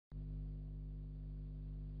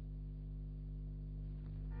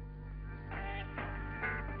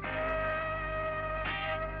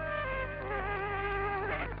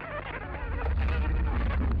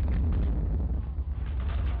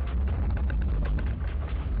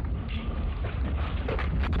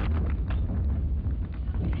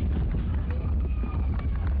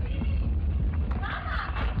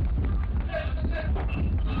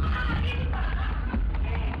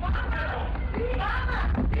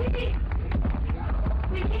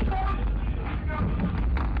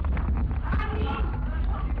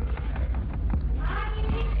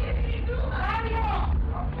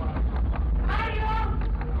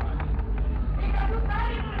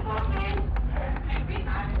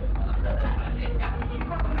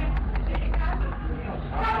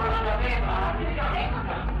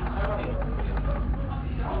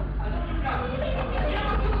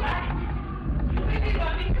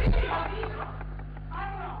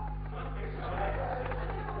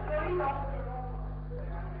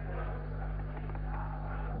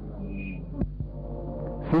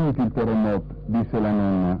Senti il terremoto, disse la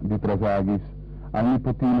nonna di Trasaghis al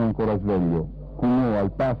nipotino ancora sveglio. Cunò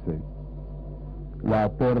al passe. La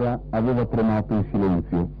terra aveva tremato in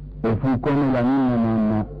silenzio e fu come la mia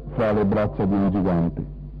nonna fra le braccia di un gigante.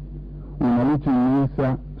 Una luce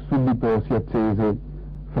immensa subito si accese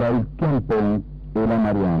fra il Chiampon e la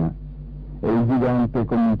Mariana e il gigante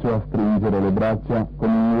cominciò a stringere le braccia con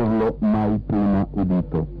un urlo mai prima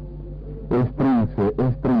udito. E strinse,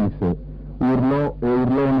 urlò e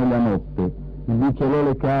urlò nella notte, sbucciolò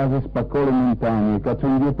le case, spaccò le montagne, cacciò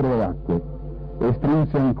indietro le acque, e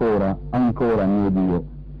strinse ancora, mio Dio,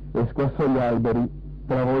 e squassò gli alberi,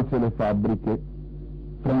 travolse le fabbriche,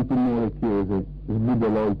 frantumò le chiese,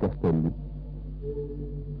 sbudolò i castelli.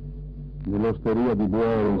 Nell'osteria di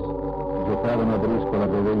Bueris giocavano a briscola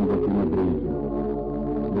bevendo fino a brisi.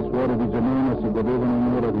 Le suore di Gemena si godevano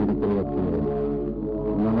un'ora di ricreazione.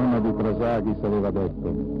 Una nonna di Trasaghis aveva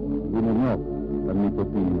detto: "Vieni no", al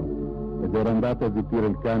nipotino, ed era andata a zittire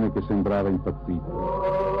il cane che sembrava impazzito.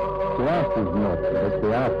 "Suaste, snotte,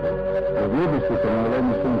 besteato, lo vedi se non avevo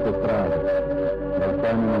nessun strada", ma il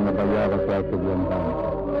cane non abbaiava affatto di andante.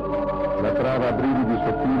 Latrava a brividi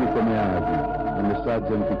sottili come asi, a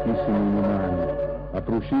messaggi antichissimi inumani, a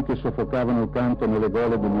frusci che soffocavano il canto nelle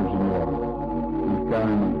gole degli usignori. Il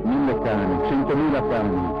cane, 1000 cani, 100.000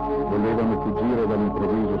 cani volevano fuggire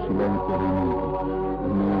dall'improvviso silenzio dei nidi,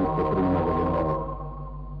 un minuto prima delle 9.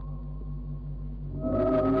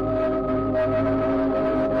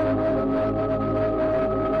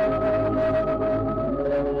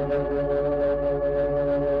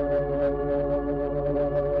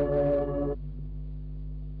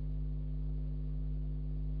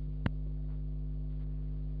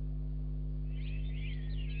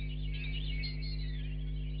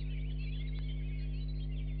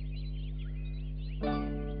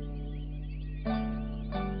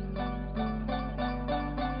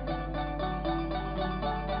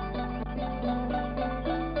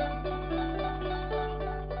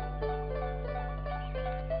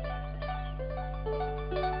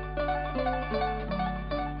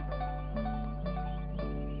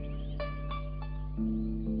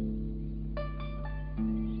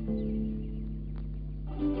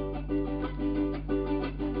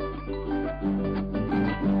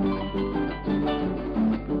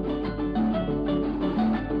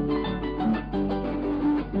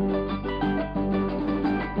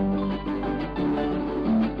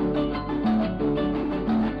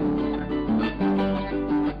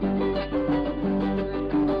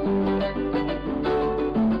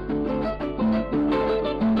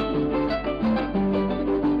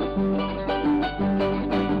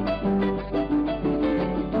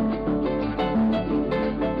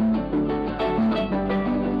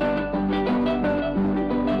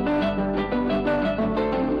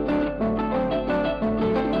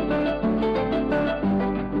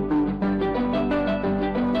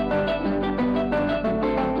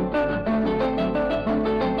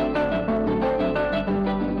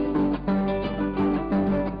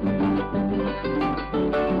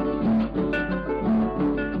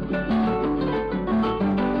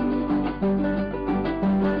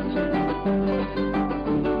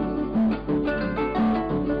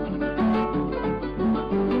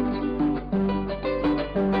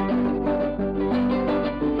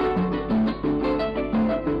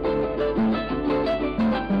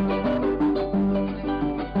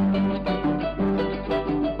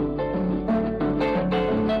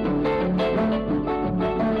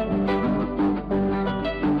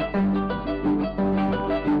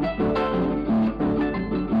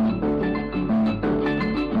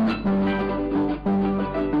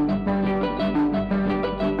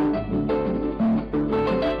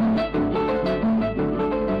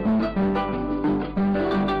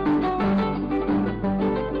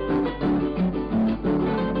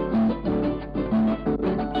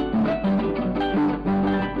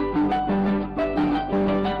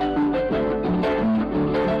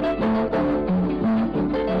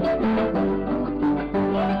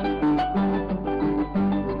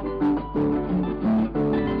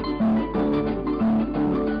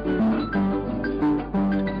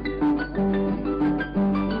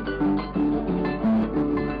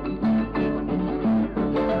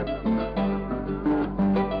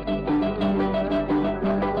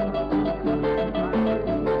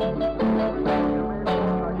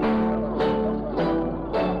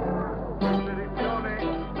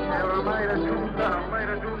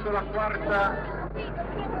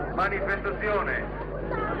 manifestazione.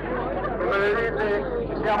 Come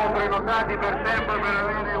vedete siamo prenotati per tempo per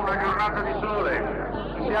avere una giornata di sole.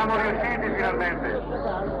 Siamo riusciti finalmente.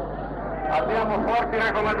 abbiamo forti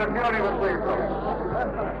raccomandazioni per questo.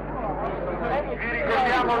 Vi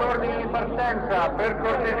ricordiamo l'ordine di partenza, per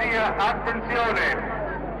cortesia, attenzione.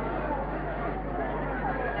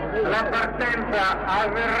 La partenza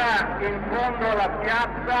avverrà in fondo alla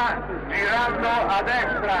piazza girando a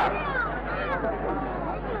destra,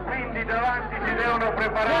 quindi davanti si devono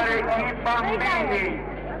preparare i bambini,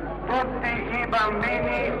 tutti i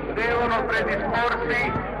bambini devono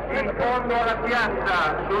predisporsi in fondo alla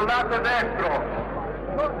piazza, sul lato destro.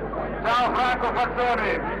 Ciao Franco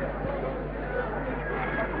Fazzone.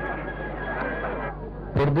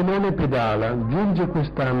 Pordenone Pedala giunge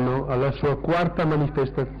quest'anno alla sua quarta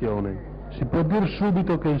manifestazione. Si può dire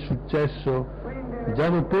subito che il successo, già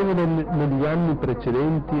notevole negli anni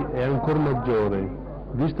precedenti, è ancora maggiore,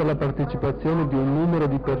 vista la partecipazione di un numero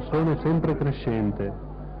di persone sempre crescente.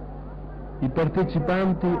 I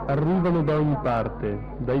partecipanti arrivano da ogni parte,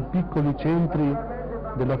 dai piccoli centri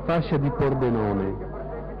della fascia di Pordenone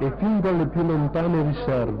e fin dalle più lontane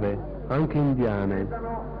riserve, anche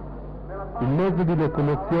indiane. Il mezzo di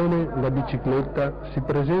locomozione, la bicicletta, si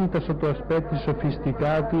presenta sotto aspetti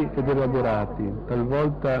sofisticati ed elaborati,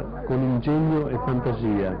 talvolta con ingegno e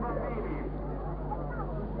fantasia.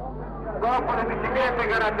 Dopo le biciclette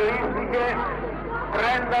caratteristiche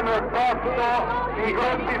prendano il posto i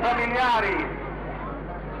gruppi familiari.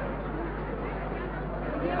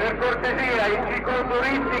 Per cortesia, i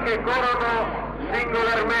cicloturisti che corrono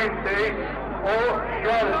singolarmente o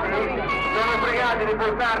sciolti sono pregati di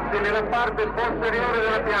portarsi nella parte posteriore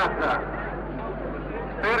della piazza.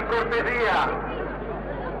 Per cortesia,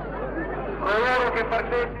 coloro che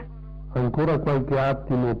partecipano. Ancora qualche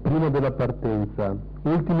attimo prima della partenza,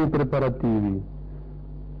 ultimi preparativi.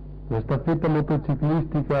 La staffetta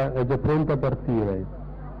motociclistica è già pronta a partire.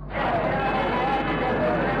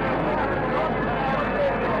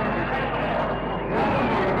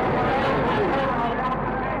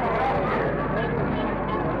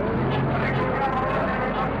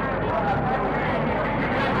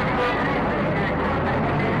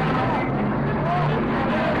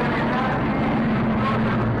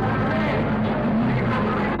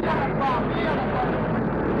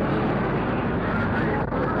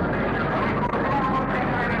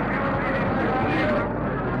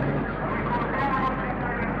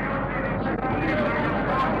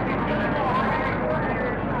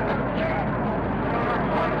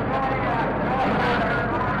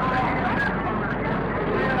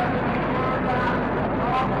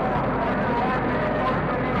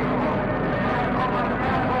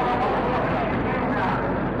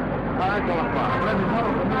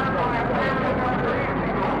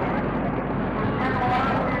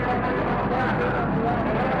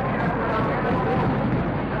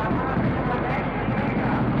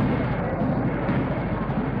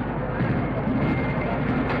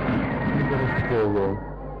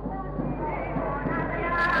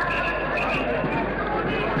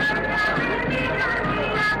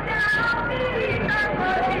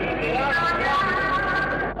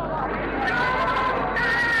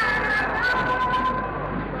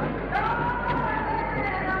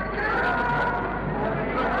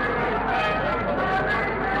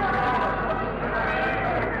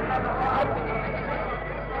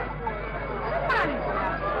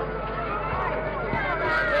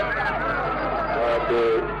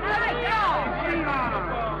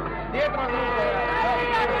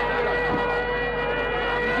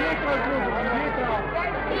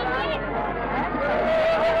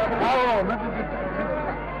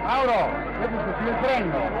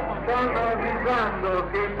 Stanno avvisando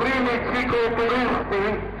che i primi cicloturisti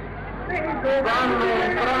stanno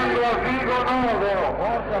entrando a Vigo Novo.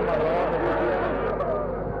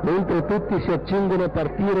 Mentre tutti si accingono a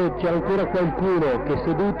partire, c'è ancora qualcuno che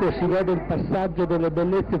seduto si vede il passaggio delle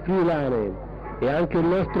bellezze friulane e anche il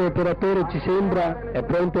nostro operatore, ci sembra, è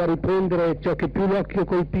pronto a riprendere ciò che più l'occhio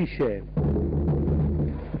colpisce.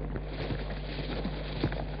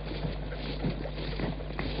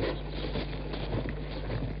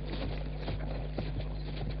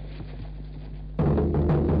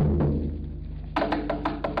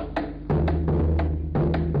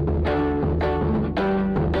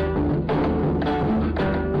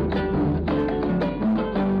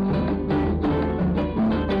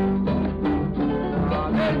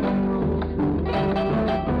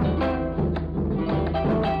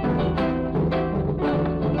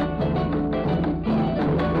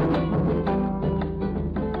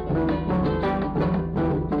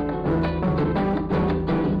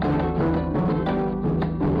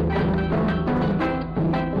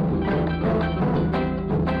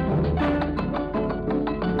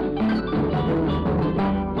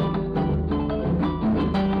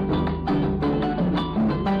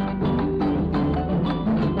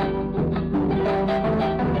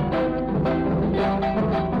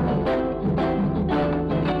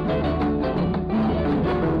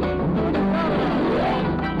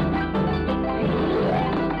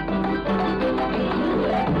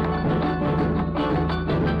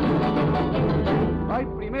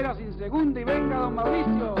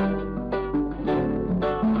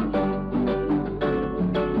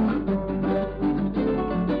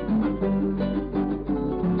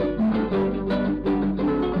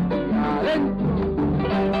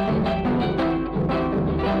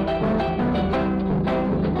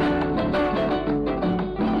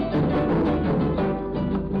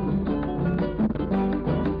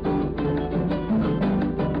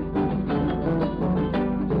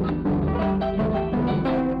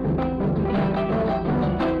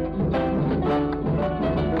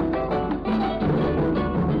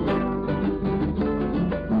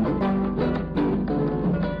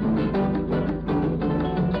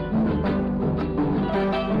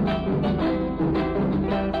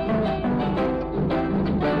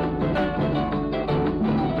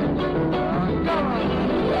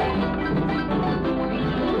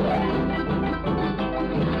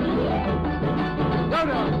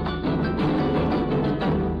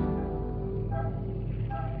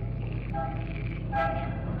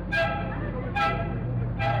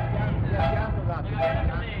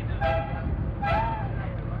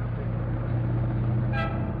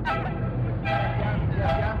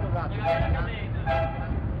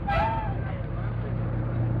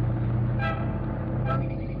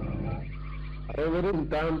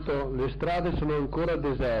 Intanto le strade sono ancora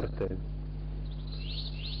deserte.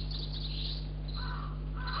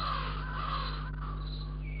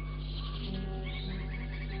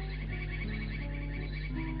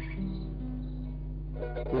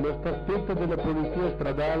 Una staffetta della polizia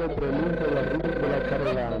stradale preannuncia l'arrivo della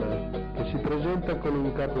carovana, che si presenta con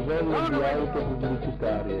un carosello di auto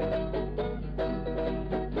pubblicitarie.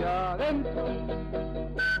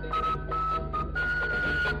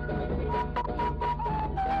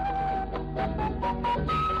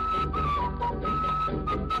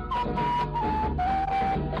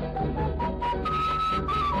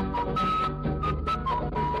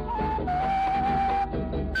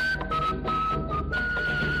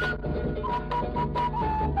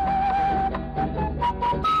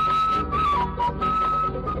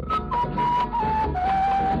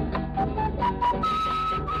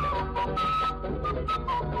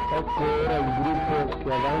 Ecco ora il gruppo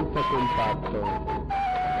che avanza compatto.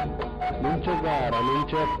 Non c'è gara, non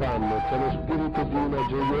c'è affanno, c'è lo spirito di una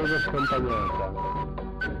gioiosa scampagnata.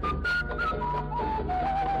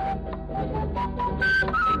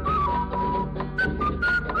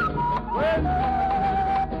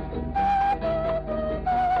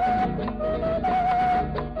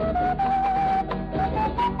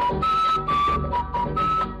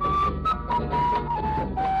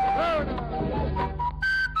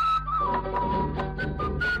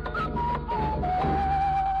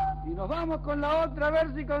 Vamos con la otra a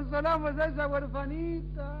ver si consolamos a esa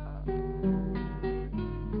huerfanita.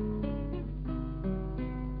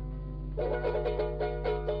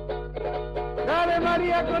 Dale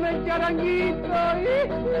María con el charanguito.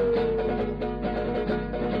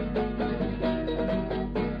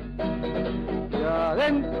 Y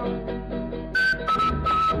adentro.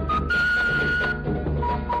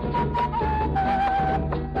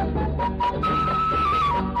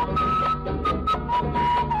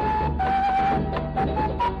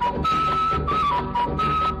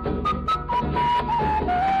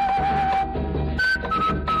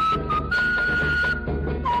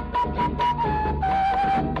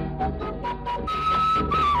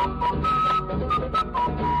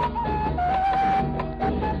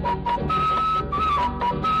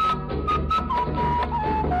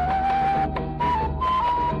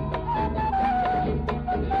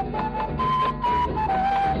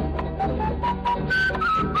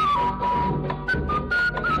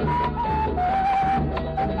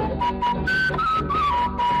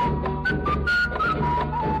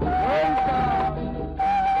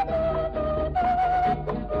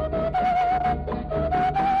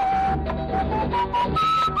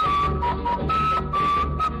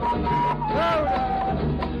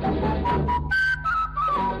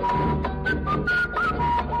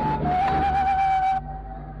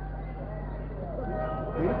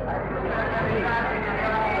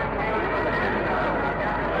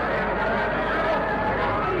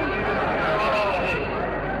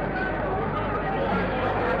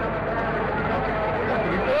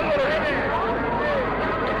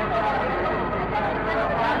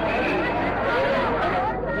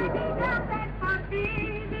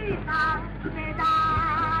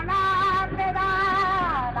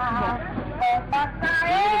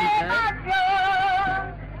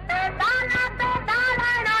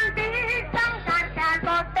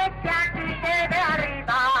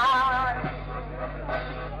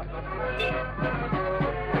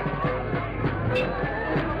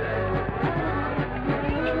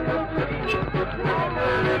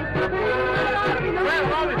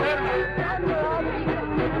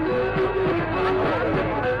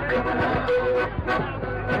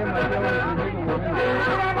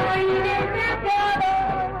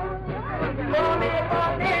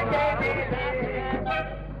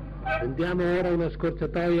 Prendiamo ora una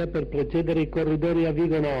scorciatoia per procedere i corridori a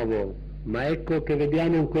Vigo Novo, ma ecco che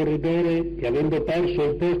vediamo un corridore che, avendo perso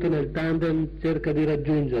il posto nel tandem, cerca di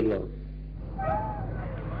raggiungerlo.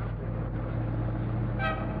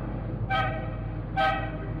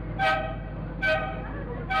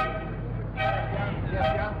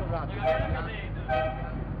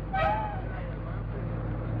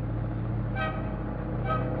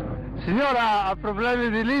 Signora, ha problemi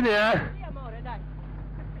di linea? Sì, amore, dai.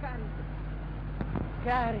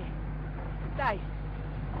 Cari. Dai.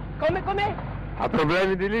 Come? Ha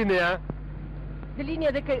problemi di linea? Di linea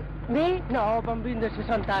di che? Me? No, bambino di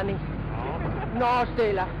 60 anni. No,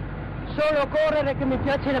 Stella. Solo correre che mi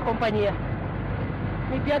piace la compagnia.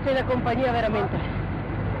 Mi piace la compagnia veramente.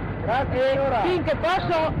 Grazie, signora. Finché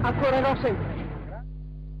posso, accorrerò sempre.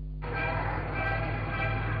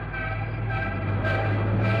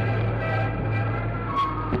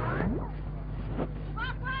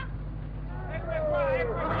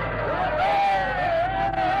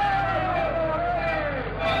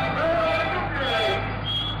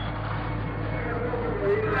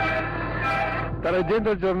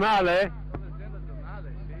 leggendo il giornale? Sto leggendo il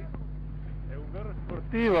giornale, sì. È un vero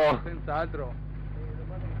sportivo. Senz'altro.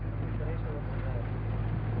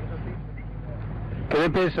 Che ne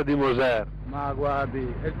pensa di Moser? Ma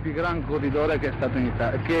guardi, è il più gran corridore che è stato in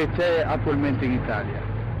Italia, che c'è attualmente in Italia.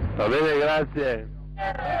 Va bene, grazie.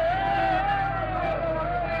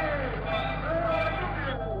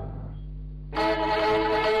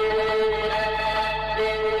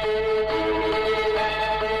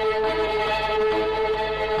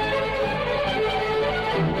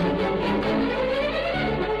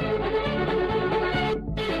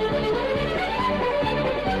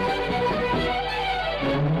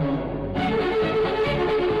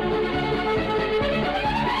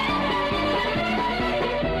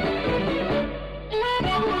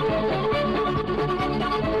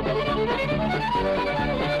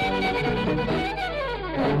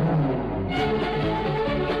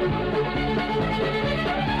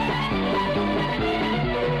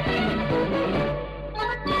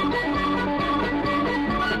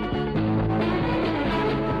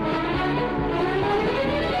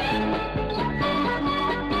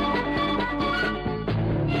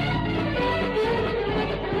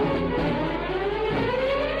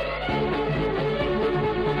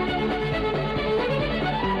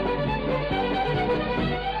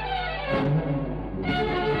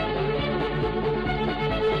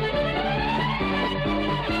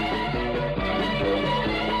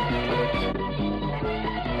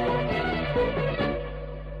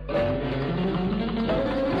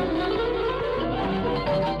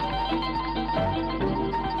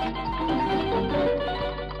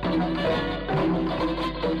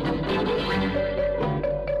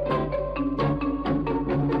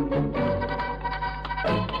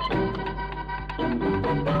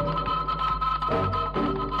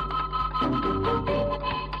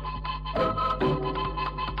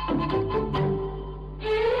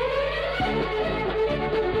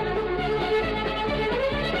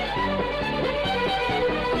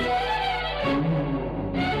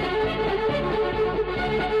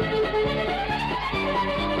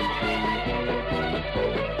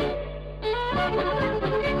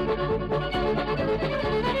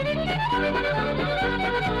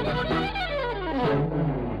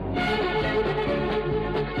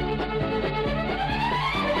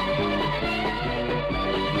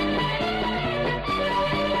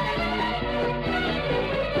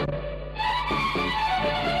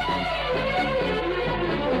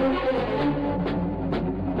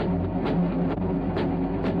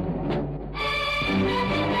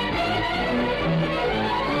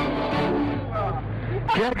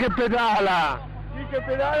 Chi è che pedala? Chi che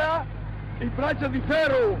pedala? Il braccio di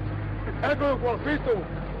ferro! Eccolo qua, visto?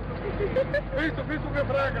 Visto che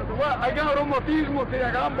frega! Guarda, hai un reumatismo nella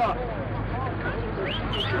gamba!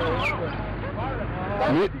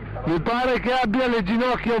 Mi pare che abbia le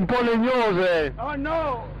ginocchia un po' legnose. Oh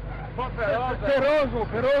no!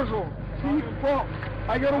 Feroso! Sì, un po'!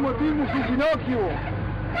 Hai un reumatismo sul ginocchio!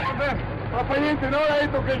 Vabbè, ma fa niente, no? Hai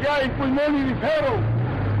detto che hai i polmoni di ferro!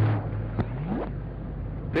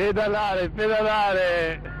 Pedalare!